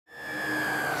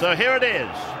So here it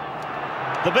is,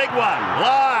 the big one,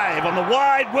 live on the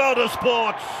wide world of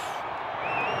sports.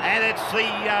 And it's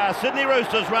the Sydney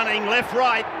Roosters running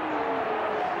left-right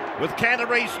with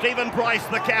Canterbury, Stephen Price,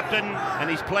 the captain, and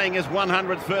he's playing his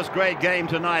 100th first-grade game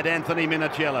tonight, Anthony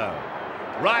Minichiello.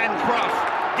 Ryan Cross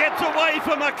gets away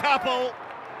from a couple.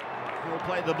 He'll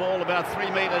play the ball about 3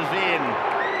 metres in.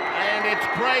 And it's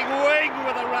Craig Wing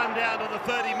with a run down to the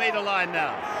 30-metre line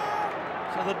now.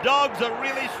 So the Dogs are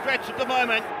really stretched at the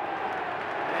moment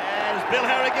as Bill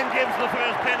Harrigan gives the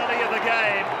first penalty of the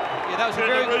game. Yeah, that was to a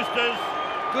very the Roosters.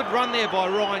 Good run there by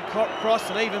Ryan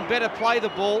Cross, and even better play the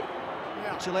ball,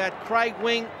 which allowed Craig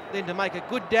Wing then to make a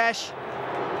good dash.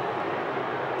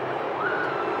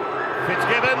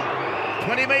 Fitzgibbon,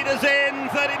 20 metres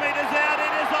in, 30 metres out,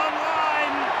 it is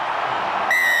online.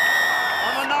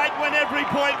 On a night when every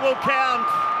point will count.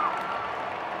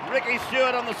 Ricky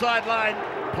Stewart on the sideline,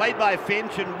 played by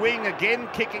Finch, and Wing again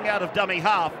kicking out of dummy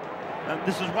half. And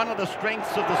this is one of the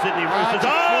strengths of the Sydney Roosters.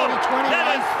 That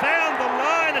has found the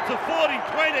line. It's a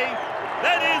 40-20.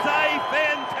 That is a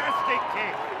fantastic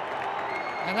kick.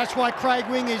 And that's why Craig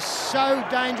Wing is so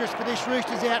dangerous for this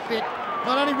Roosters outfit.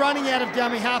 Not only running out of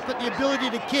dummy half, but the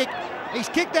ability to kick. He's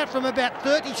kicked that from about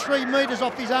 33 metres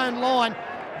off his own line.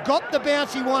 Got the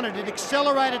bounce he wanted. It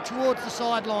accelerated towards the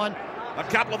sideline. A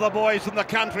couple of the boys from the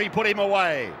country put him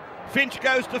away. Finch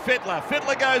goes to Fittler.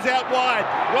 Fittler goes out wide.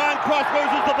 Ryan Cross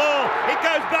loses the ball. It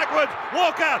goes backwards.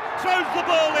 Walker throws the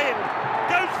ball in.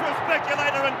 Goes for a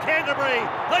speculator, and Canterbury,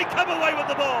 they come away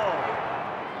with the ball.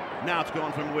 Now it's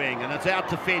gone from Wing, and it's out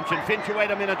to Finch, and Finch away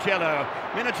to Minichiello.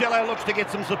 Minichiello looks to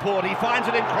get some support. He finds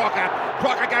it in Crocker.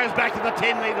 Crocker goes back to the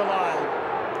 10-metre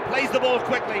line. Plays the ball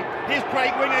quickly. Here's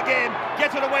Craig Wing again.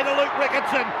 Gets it away to Luke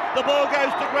Ricketson. The ball goes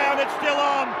to ground. It's still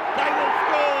on. They will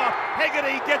score.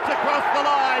 Hegarty gets across the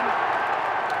line.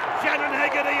 Shannon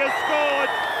Hegarty has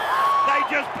scored. They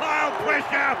just pile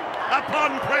pressure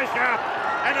upon pressure.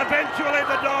 And eventually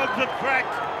the Dogs have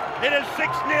cracked. It is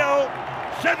 6-0.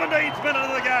 17th minute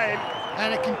of the game.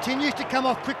 And it continues to come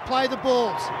off quick play the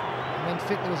balls. And then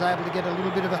Fittler was able to get a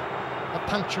little bit of a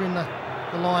puncture in the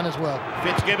line as well.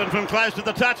 Fitzgibbon from close to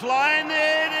the touchline.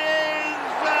 It is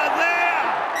there.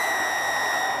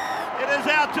 It is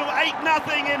out to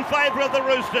 8-0 in favour of the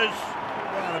Roosters.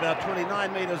 Down about 29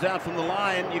 metres out from the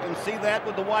line. You can see that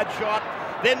with the wide shot.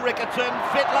 Then Ricketson,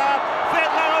 Fittler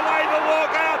away to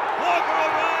Walker. Walker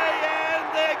away, and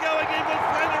they're going in with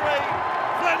Flannery.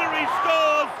 Flannery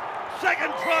scores.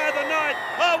 Second try of the night.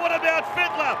 Oh, what about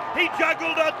Fittler? He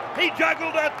juggled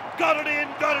it, got it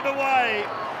in, got it away.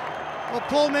 Well,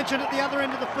 Paul mentioned at the other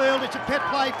end of the field, it's a pet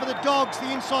play for the Dogs,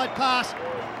 the inside pass.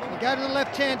 We go to the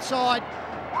left-hand side.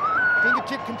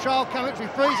 Fingertip control coming, we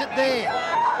freeze it there.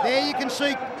 There you can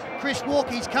see Chris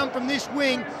Walker, he's come from this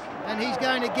wing, and he's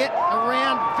going to get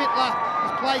around Fittler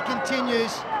as play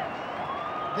continues.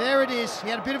 There it is. He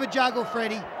had a bit of a juggle,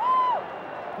 Freddie.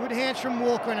 Good hands from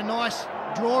Walker and a nice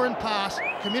draw and pass.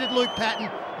 Committed Luke Patton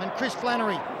and Chris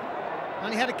Flannery.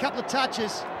 Only had a couple of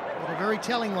touches, but a very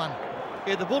telling one.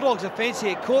 Yeah, the Bulldogs' offence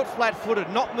here, caught flat-footed,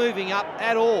 not moving up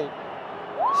at all.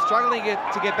 Struggling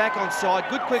to get back on side.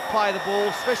 Good quick play of the ball,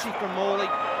 especially from Morley.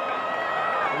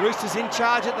 The Roosters in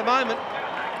charge at the moment.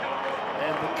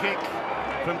 And the kick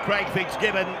from Craig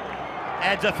Fitzgibbon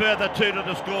adds a further 2 to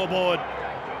the scoreboard.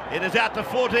 It is out to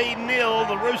 14-0,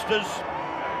 the Roosters.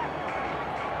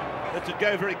 Lets it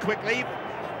go very quickly.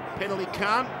 Penalty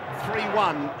count,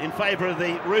 3-1 in favour of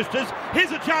the Roosters.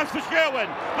 Here's a chance for Sherwin,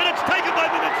 but it's taken by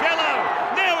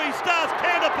Minichiello. Now he starts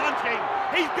counter-punching.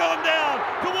 He's gone down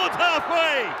towards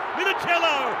halfway.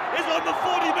 Minichiello is on the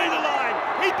 40-metre line.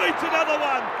 He beats another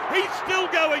one. He's still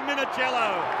going,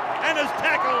 Minichiello, and has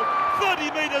tackled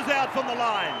 30 metres out from the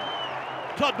line.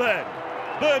 Todd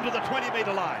Byrne to the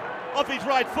 20-metre line. Off his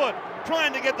right foot,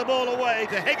 trying to get the ball away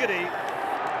to Hegarty.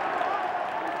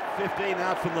 15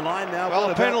 out from the line now. Well, what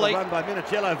a about penalty. The run by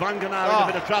Minichiello. Vanganar in a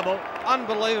bit of trouble.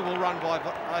 Unbelievable run by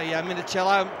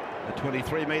Minichiello.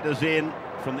 23 metres in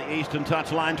from the eastern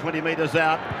touchline, 20 metres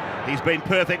out. He's been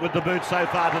perfect with the boots so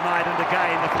far tonight, and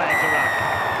again the flags are up.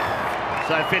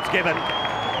 So Fitzgibbon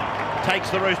takes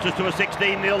the Roosters to a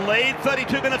 16-0 lead.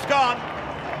 32 minutes gone.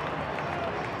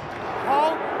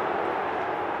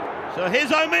 So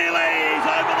here's O'Mealy. He's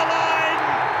over the line.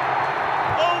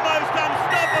 Almost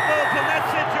unstoppable from that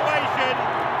situation.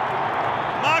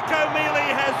 Mark O'Mealy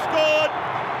has scored.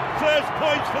 First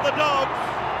points for the Dogs.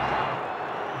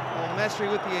 Well, Masri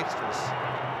with the extras.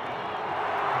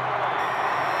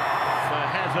 So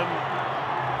Haslam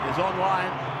is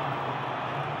online.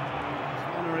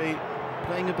 Flannery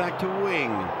playing it back to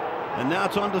Wing. And now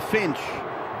it's on to Finch.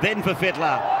 Then for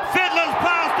Fittler. Fittler's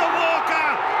pass to Walker.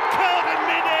 Caught in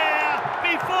mid-air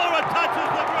before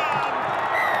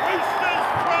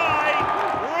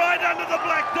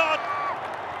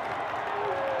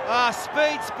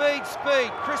speed, speed,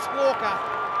 speed. Chris Walker.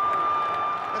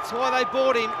 That's why they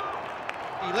bought him.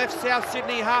 He left South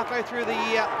Sydney halfway through the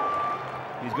year.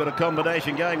 He's got a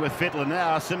combination going with Fittler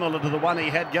now, similar to the one he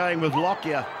had going with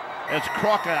Lockyer. As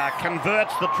Crocker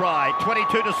converts the try.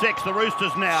 22-6, the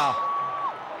Roosters now.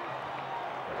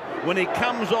 When he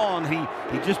comes on, he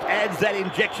just adds that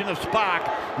injection of spark.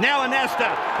 Now Anasta,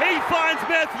 he finds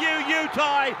Matthew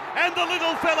Utai, and the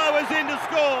little fellow is in to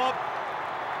score.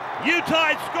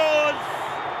 Utai scores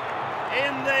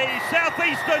in the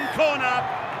southeastern corner,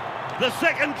 the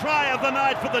second try of the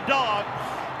night for the Dogs.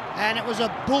 And it was a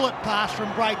bullet pass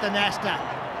from Braith Anasta.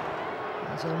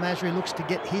 As Al-Masri looks to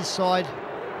get his side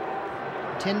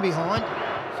 10 behind.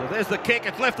 So there's the kick,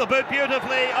 it's left the boot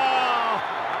beautifully. Oh,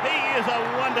 he is a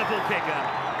wonderful kicker.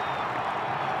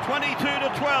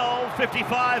 22-12,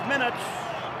 55 minutes.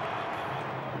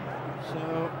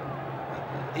 So,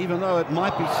 even though it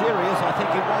might be serious, I think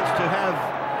he wants to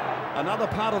have another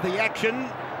part of the action.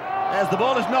 As the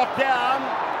ball is knocked down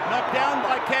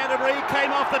by Canterbury,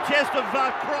 came off the chest of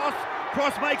Cross.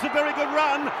 Cross makes a very good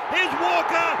run. Here's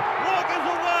Walker. Walker's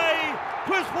away.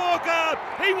 Chris Walker,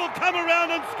 he will come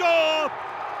around and score.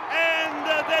 And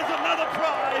there's another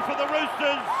try for the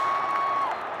Roosters.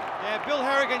 Yeah, Bill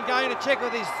Harrigan going to check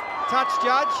with his touch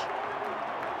judge,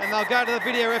 and they'll go to the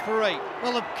video referee.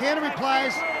 Well, the Canterbury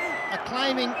players are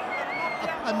claiming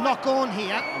a knock-on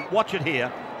here. Watch it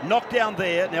here. Knock down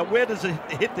there. Now, where does it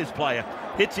hit this player?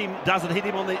 Hits him, does it hit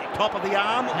him on the top of the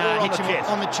arm or on the chest?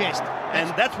 On the chest. And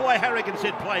that's why Harrigan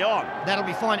said play on. That'll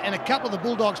be fine. And a couple of the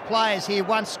Bulldogs players here,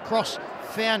 once Cross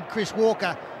found Chris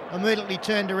Walker, immediately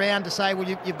turned around to say, well,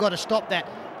 you've got to stop that.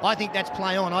 I think that's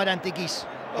play on. I don't think he's...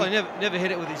 Well, he never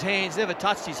hit it with his hands, never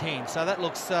touched his hands. So that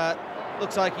looks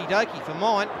okie-dokie for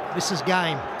mine. This is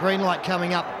game. Green light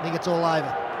coming up. I think it's all over.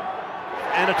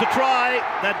 And it's a try.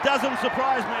 That doesn't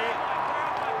surprise me.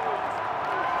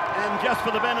 And just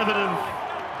for the benefit of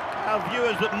our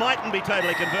viewers that mightn't be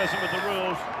totally conversant with the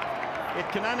rules, it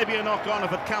can only be a knock-on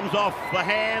if it comes off the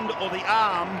hand or the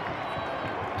arm.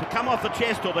 To come off the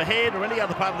chest or the head or any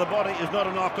other part of the body is not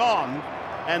a knock-on.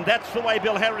 And that's the way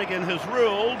Bill Harrigan has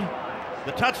ruled.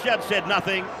 The touch judge said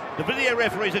nothing. The video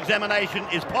referee's examination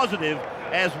is positive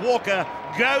as Walker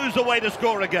goes away to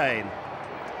score again.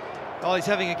 Oh, he's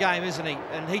having a game, isn't he?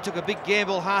 And he took a big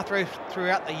gamble halfway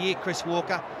throughout the year, Chris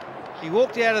Walker. He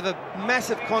walked out of a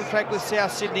massive contract with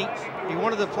South Sydney. He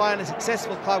wanted to play in a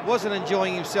successful club, wasn't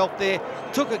enjoying himself there,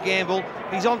 took a gamble.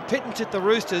 He's on pittance at the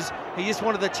Roosters. He just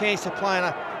wanted the chance to play on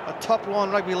a top-line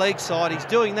rugby league side. He's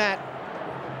doing that.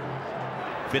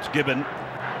 Fitzgibbon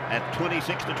at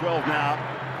 26-12 now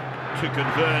to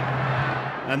convert.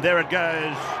 And there it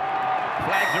goes.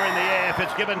 Flags are in the air.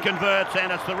 Fitzgibbon converts,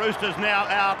 and it's the Roosters now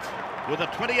out with a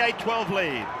 28-12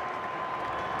 lead.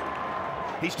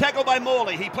 He's tackled by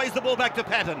Morley. He plays the ball back to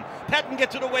Patton. Patton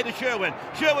gets it away to Sherwin.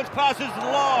 Sherwin's pass is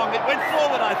long. It went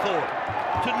forward, I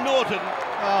thought, to Norton.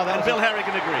 Oh, and Bill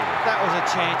Harrigan agreed. That was a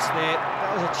chance there.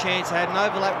 That was a chance. They had an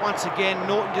overlap once again.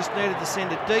 Norton just needed to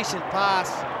send a decent pass.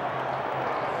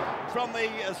 From the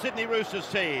Sydney Roosters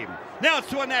team. Now it's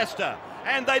to Anasta.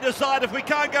 And they decide if we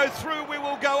can't go through, we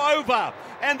will go over.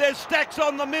 And there's stacks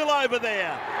on the mill over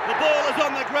there. The ball is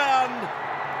on the ground.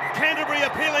 Canterbury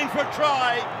appealing for a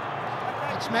try.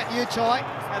 It's Matt Utai.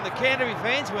 And the Canterbury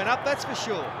fans went up, that's for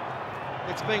sure.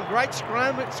 It's been great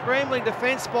scrambling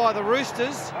defence by the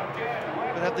Roosters.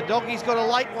 But have the Doggies got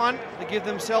a late one to give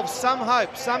themselves some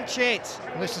hope, some chance?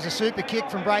 Well, this is a super kick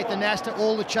from Braith Anasta.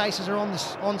 All the chasers are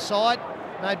on side.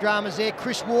 No dramas there.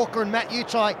 Chris Walker and Matt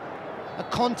Utai. A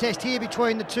contest here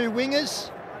between the two wingers.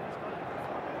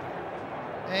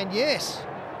 And yes,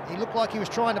 he looked like he was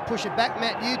trying to push it back,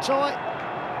 Matt Utai.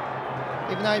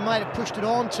 Even though he may have pushed it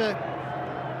on to,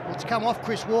 well, it's come off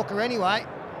Chris Walker anyway.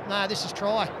 No, this is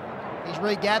try. He's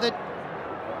regathered,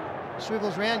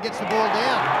 swivels round, gets the ball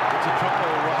down. It's a try,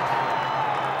 all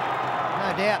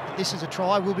right. No doubt that this is a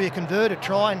try, will be a converted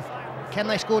try, and can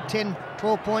they score 10,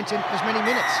 12 points in as many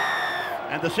minutes?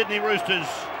 And the Sydney Roosters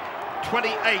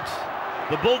 28,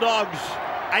 the Bulldogs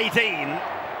 18,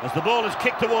 as the ball is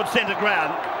kicked towards centre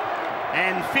ground.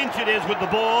 And Finch it is with the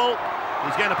ball.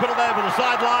 He's going to put it over the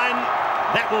sideline.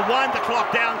 That will wind the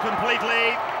clock down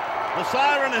completely. The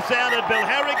siren has sounded. Bill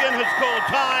Harrigan has called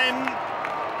time.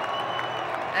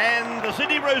 And the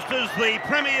Sydney Roosters, the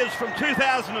premiers from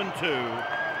 2002,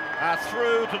 are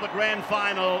through to the grand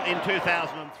final in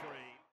 2003.